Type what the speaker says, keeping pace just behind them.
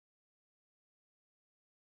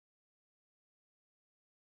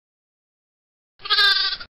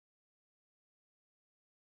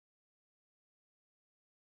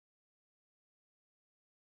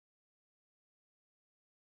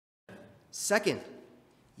Second,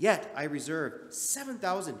 yet I reserve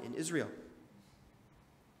 7,000 in Israel.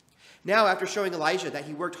 Now, after showing Elijah that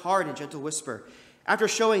he worked hard in a gentle whisper, after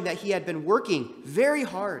showing that he had been working very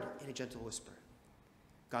hard in a gentle whisper,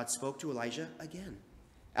 God spoke to Elijah again,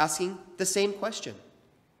 asking the same question.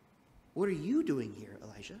 What are you doing here,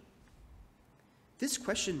 Elijah? This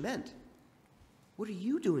question meant, what are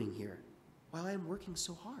you doing here while I am working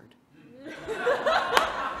so hard?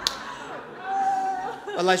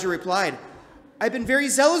 Elijah replied, I've been very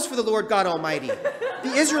zealous for the Lord God Almighty.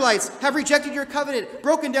 The Israelites have rejected your covenant,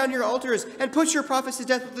 broken down your altars, and put your prophets to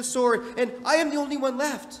death with the sword, and I am the only one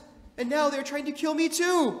left. And now they're trying to kill me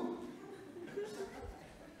too.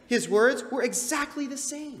 His words were exactly the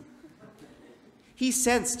same. He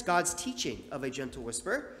sensed God's teaching of a gentle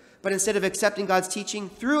whisper, but instead of accepting God's teaching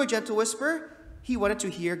through a gentle whisper, he wanted to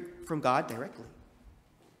hear from God directly.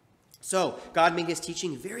 So God made his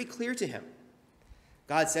teaching very clear to him.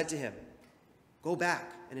 God said to him, go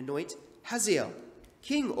back and anoint Hazael,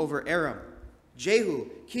 king over Aram, Jehu,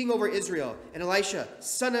 king over Israel, and Elisha,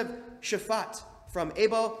 son of Shaphat, from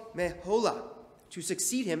Abel-Meholah, to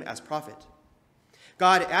succeed him as prophet.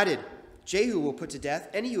 God added, Jehu will put to death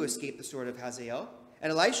any who escape the sword of Hazael,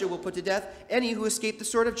 and Elisha will put to death any who escape the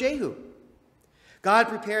sword of Jehu. God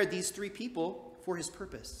prepared these three people for his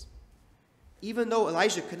purpose. Even though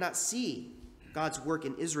Elijah could not see God's work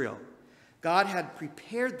in Israel, God had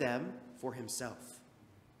prepared them for himself.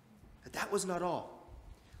 But that was not all.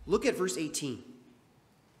 Look at verse 18.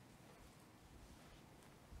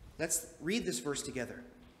 Let's read this verse together.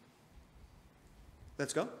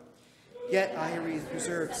 Let's go. Yet I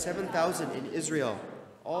reserved 7,000 in Israel,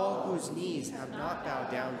 all whose knees have not bowed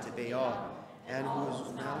down to Baal, and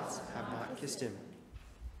whose mouths have not kissed him.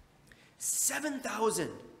 7,000,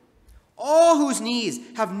 all whose knees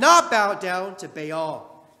have not bowed down to Baal,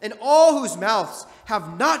 and all whose mouths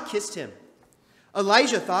have not kissed him.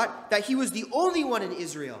 Elijah thought that he was the only one in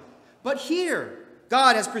Israel, but here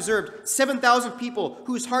God has preserved 7,000 people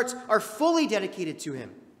whose hearts are fully dedicated to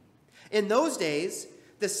him. In those days,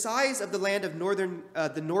 the size of the land of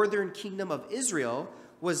the northern kingdom of Israel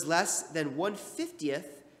was less than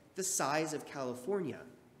 1/50th the size of California.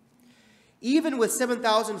 Even with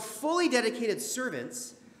 7,000 fully dedicated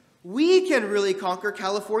servants, we can really conquer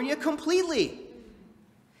California completely.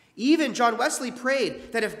 Even John Wesley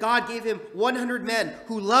prayed that if God gave him 100 men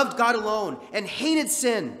who loved God alone and hated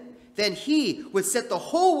sin, then he would set the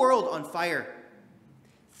whole world on fire.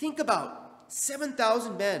 Think about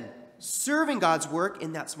 7,000 men serving God's work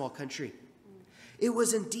in that small country. It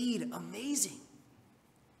was indeed amazing.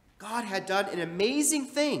 God had done an amazing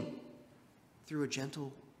thing through a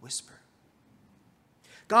gentle whisper.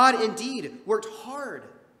 God indeed worked hard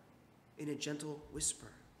in a gentle whisper.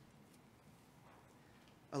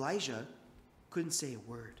 Elijah couldn't say a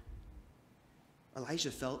word.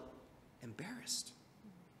 Elijah felt embarrassed.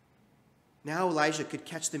 Now Elijah could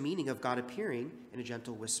catch the meaning of God appearing in a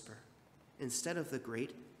gentle whisper instead of the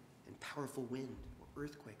great and powerful wind or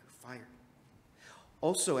earthquake or fire.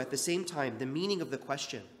 Also, at the same time, the meaning of the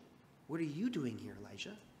question, what are you doing here,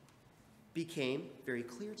 Elijah, became very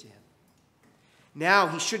clear to him. Now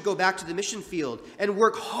he should go back to the mission field and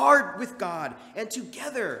work hard with God and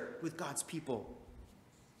together with God's people.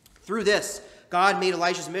 Through this, God made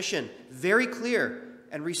Elijah's mission very clear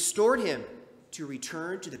and restored him to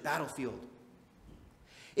return to the battlefield.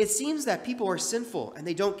 It seems that people are sinful and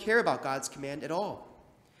they don't care about God's command at all.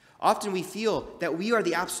 Often we feel that we are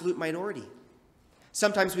the absolute minority.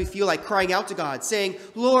 Sometimes we feel like crying out to God, saying,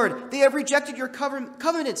 Lord, they have rejected your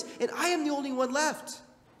covenants, and I am the only one left.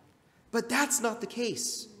 But that's not the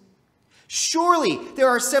case. Surely there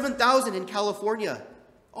are 7,000 in California,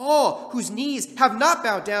 all whose knees have not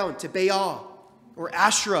bowed down to Baal or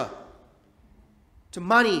Asherah, to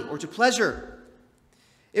money or to pleasure.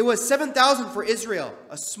 It was 7,000 for Israel,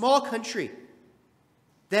 a small country.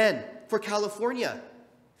 Then for California,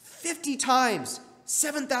 50 times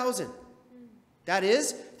 7,000. That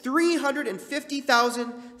is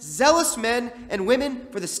 350,000 zealous men and women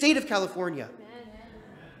for the state of California.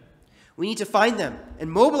 We need to find them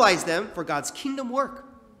and mobilize them for God's kingdom work.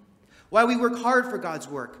 While we work hard for God's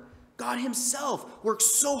work, God himself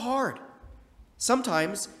works so hard.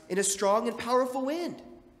 Sometimes in a strong and powerful wind.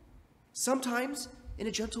 Sometimes in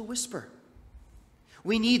a gentle whisper.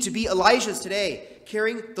 We need to be Elijahs today,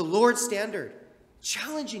 carrying the Lord's standard,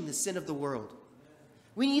 challenging the sin of the world.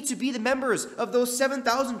 We need to be the members of those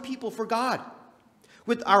 7,000 people for God,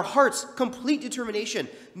 with our heart's complete determination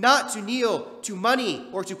not to kneel to money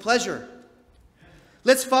or to pleasure.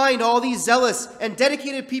 Let's find all these zealous and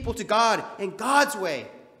dedicated people to God in God's way,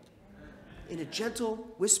 in a gentle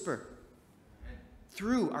whisper.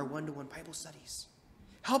 through our one-to-one Bible studies,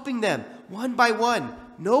 helping them one by one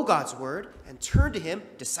know God's word and turn to him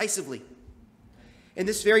decisively. In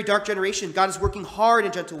this very dark generation, God is working hard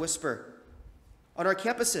in Gentle Whisper. On our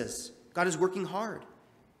campuses, God is working hard,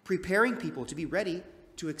 preparing people to be ready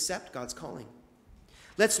to accept God's calling.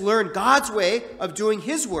 Let's learn God's way of doing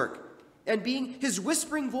his work and being his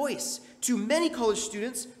whispering voice to many college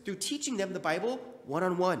students through teaching them the Bible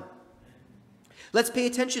one-on-one. Let's pay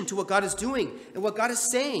attention to what God is doing and what God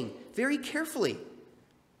is saying very carefully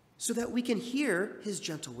so that we can hear his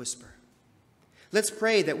gentle whisper. Let's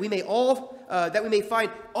pray that we may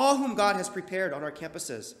find all whom God has prepared on our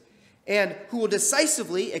campuses and who will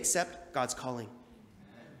decisively accept God's calling.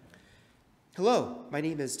 Hello, my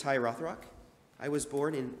name is Ty Rothrock. I was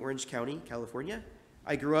born in Orange County, California.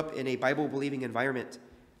 I grew up in a Bible-believing environment.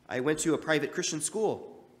 I went to a private Christian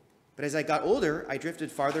school. But as I got older, I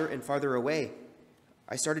drifted farther and farther away.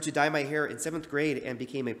 I started to dye my hair in 7th grade and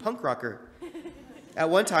became a punk rocker. At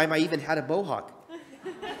one time, I even had a mohawk.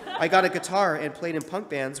 I got a guitar and played in punk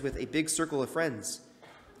bands with a big circle of friends.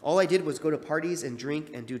 All I did was go to parties and drink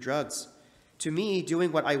and do drugs. To me,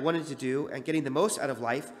 doing what I wanted to do and getting the most out of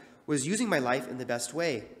life was using my life in the best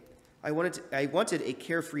way. I wanted a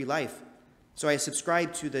carefree life, so I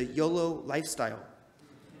subscribed to the YOLO lifestyle.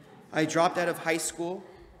 I dropped out of high school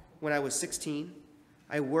when I was 16.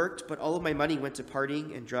 I worked, but all of my money went to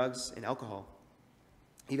partying and drugs and alcohol.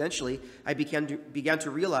 Eventually, I began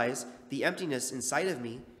to realize the emptiness inside of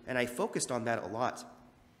me, and I focused on that a lot.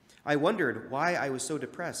 I wondered why I was so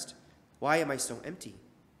depressed. Why am I so empty?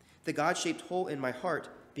 The God-shaped hole in my heart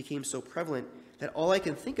became so prevalent that all I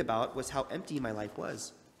could think about was how empty my life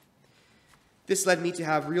was. This led me to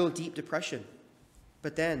have real deep depression.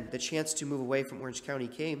 But then the chance to move away from Orange County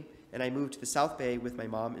came, and I moved to the South Bay with my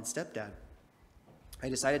mom and stepdad. I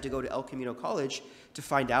decided to go to El Camino College to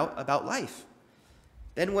find out about life.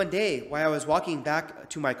 Then one day, while I was walking back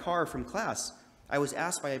to my car from class, I was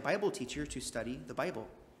asked by a Bible teacher to study the Bible.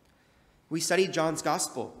 We studied John's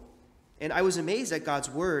Gospel, and I was amazed at God's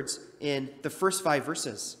words in the first 5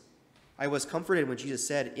 verses. I was comforted when Jesus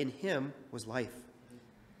said, "In him was life."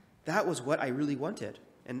 That was what I really wanted,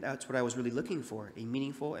 and that's what I was really looking for, a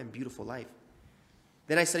meaningful and beautiful life.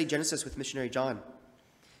 Then I studied Genesis with missionary John.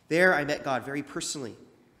 There I met God very personally.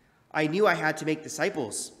 I knew I had to make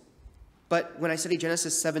disciples, but when I studied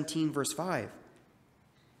Genesis 17, verse 5,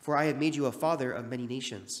 "For I have made you a father of many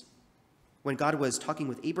nations," when God was talking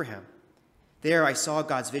with Abraham, there I saw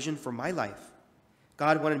God's vision for my life.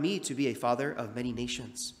 God wanted me to be a father of many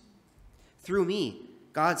nations. Through me,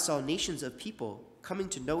 God saw nations of people coming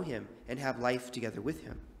to know him and have life together with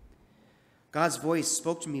him. God's voice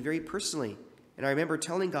spoke to me very personally, and I remember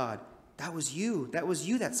telling God, that was you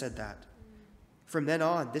that said that. From then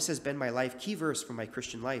on, this has been my life key verse for my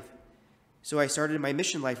Christian life. So I started my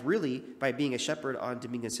mission life really by being a shepherd on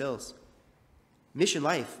Dominguez Hills. Mission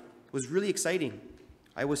life was really exciting.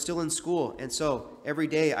 I was still in school, and so every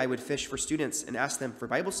day I would fish for students and ask them for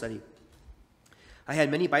Bible study. I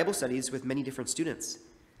had many Bible studies with many different students.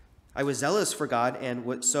 I was zealous for God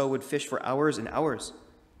and so would fish for hours and hours.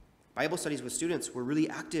 Bible studies with students were really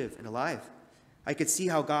active and alive. I could see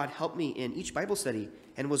how God helped me in each Bible study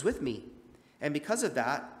and was with me. And because of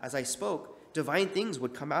that, as I spoke, divine things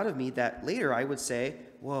would come out of me that later I would say,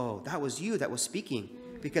 "Whoa, that was you that was speaking,"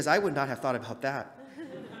 because I would not have thought about that.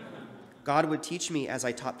 God would teach me as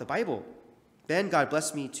I taught the Bible. Then God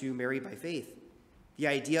blessed me to marry by faith. The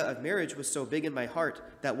idea of marriage was so big in my heart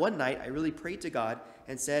that one night I really prayed to God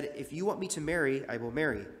and said, "If you want me to marry, I will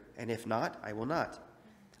marry, and if not, I will not."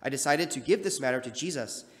 I decided to give this matter to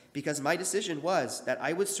Jesus because my decision was that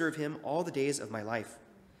I would serve him all the days of my life.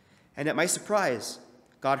 And at my surprise,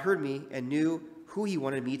 God heard me and knew who he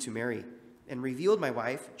wanted me to marry and revealed my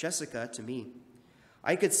wife, Jessica, to me.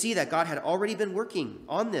 I could see that God had already been working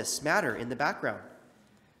on this matter in the background.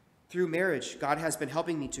 Through marriage, God has been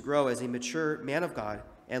helping me to grow as a mature man of God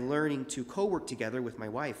and learning to co-work together with my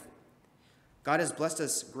wife. God has blessed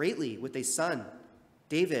us greatly with a son,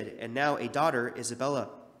 David, and now a daughter, Isabella.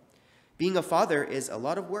 Being a father is a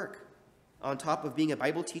lot of work, on top of being a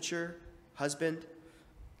Bible teacher, husband,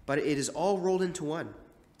 but it is all rolled into one.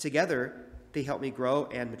 Together, they help me grow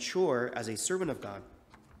and mature as a servant of God.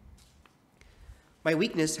 My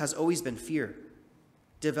weakness has always been fear.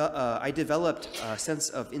 I developed a sense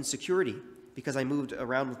of insecurity because I moved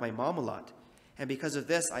around with my mom a lot. And because of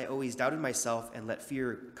this, I always doubted myself and let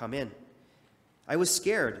fear come in. I was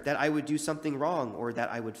scared that I would do something wrong or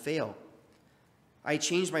that I would fail. I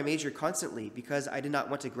changed my major constantly because I did not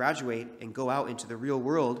want to graduate and go out into the real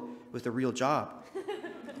world with a real job.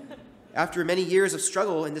 After many years of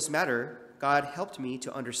struggle in this matter, God helped me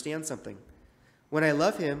to understand something. When I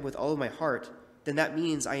love him with all of my heart, then that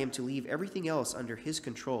means I am to leave everything else under his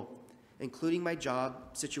control, including my job,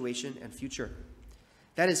 situation, and future.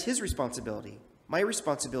 That is his responsibility. My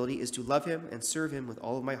responsibility is to love him and serve him with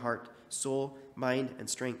all of my heart, soul, mind, and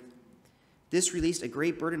strength. This released a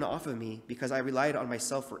great burden off of me because I relied on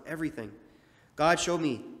myself for everything. God showed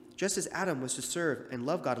me, just as Adam was to serve and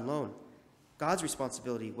love God alone, God's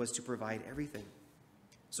responsibility was to provide everything.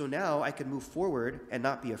 So now I could move forward and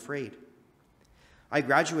not be afraid. I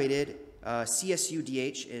graduated CSU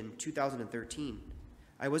DH in 2013.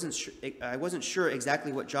 I wasn't sure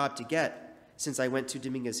exactly what job to get since I went to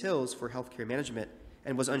Dominguez Hills for healthcare management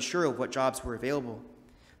and was unsure of what jobs were available.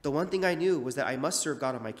 The one thing I knew was that I must serve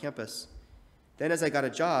God on my campus. Then as I got a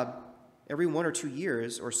job, every 1 or 2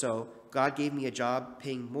 years or so, God gave me a job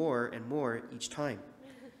paying more and more each time.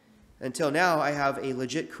 Until now, I have a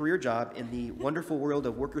legit career job in the wonderful world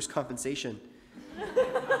of workers' compensation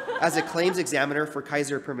as a claims examiner for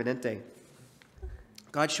Kaiser Permanente.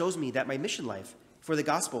 God shows me that my mission life for the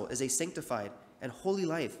gospel is a sanctified and holy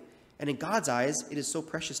life, and in God's eyes, it is so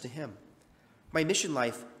precious to him. My mission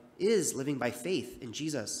life is living by faith in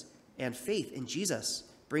Jesus, and faith in Jesus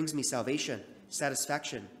brings me salvation,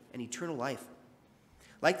 satisfaction, and eternal life.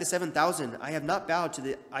 Like the 7,000, I have not bowed to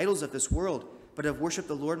the idols of this world, but have worshipped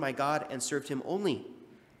the Lord my God and served him only.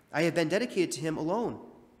 I have been dedicated to him alone.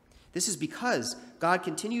 This is because God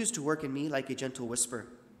continues to work in me like a gentle whisper.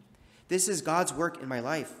 This is God's work in my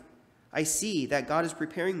life. I see that God is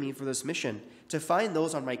preparing me for this mission to find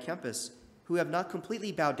those on my campus who have not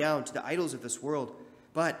completely bowed down to the idols of this world,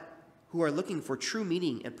 but who are looking for true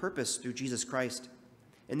meaning and purpose through Jesus Christ.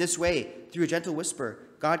 In this way, through a gentle whisper,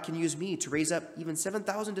 God can use me to raise up even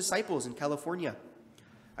 7,000 disciples in California.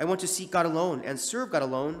 I want to seek God alone and serve God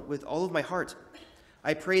alone with all of my heart.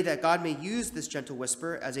 I pray that God may use this gentle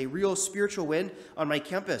whisper as a real spiritual wind on my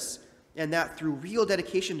campus, and that through real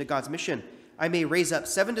dedication to God's mission, I may raise up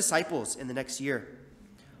 7 disciples in the next year.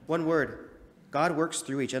 One word, God works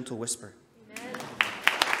through a gentle whisper. Amen.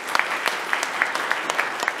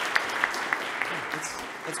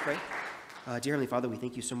 Let's pray. Dear Heavenly Father, we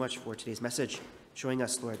thank you so much for today's message, showing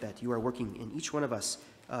us, Lord, that you are working in each one of us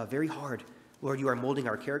very hard. Lord, you are molding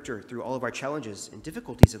our character through all of our challenges and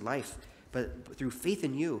difficulties in life. But through faith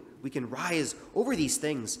in you, we can rise over these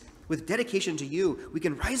things. With dedication to you, we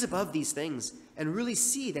can rise above these things and really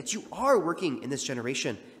see that you are working in this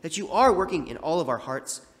generation, that you are working in all of our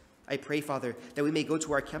hearts. I pray, Father, that we may go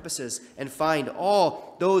to our campuses and find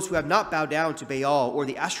all those who have not bowed down to Baal or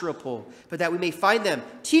the Asherah pole, but that we may find them,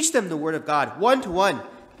 teach them the word of God, 1-to-1,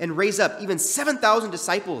 and raise up even 7,000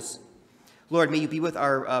 disciples. Lord, may you be with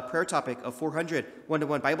our prayer topic of 400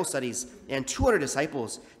 one-to-one Bible studies and 200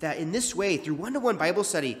 disciples, that in this way, through one-to-one Bible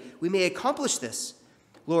study, we may accomplish this.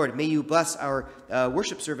 Lord, may you bless our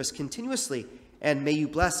worship service continuously, and may you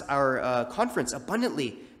bless our conference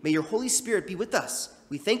abundantly. May your Holy Spirit be with us.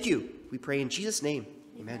 We thank you. We pray in Jesus' name.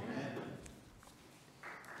 Amen.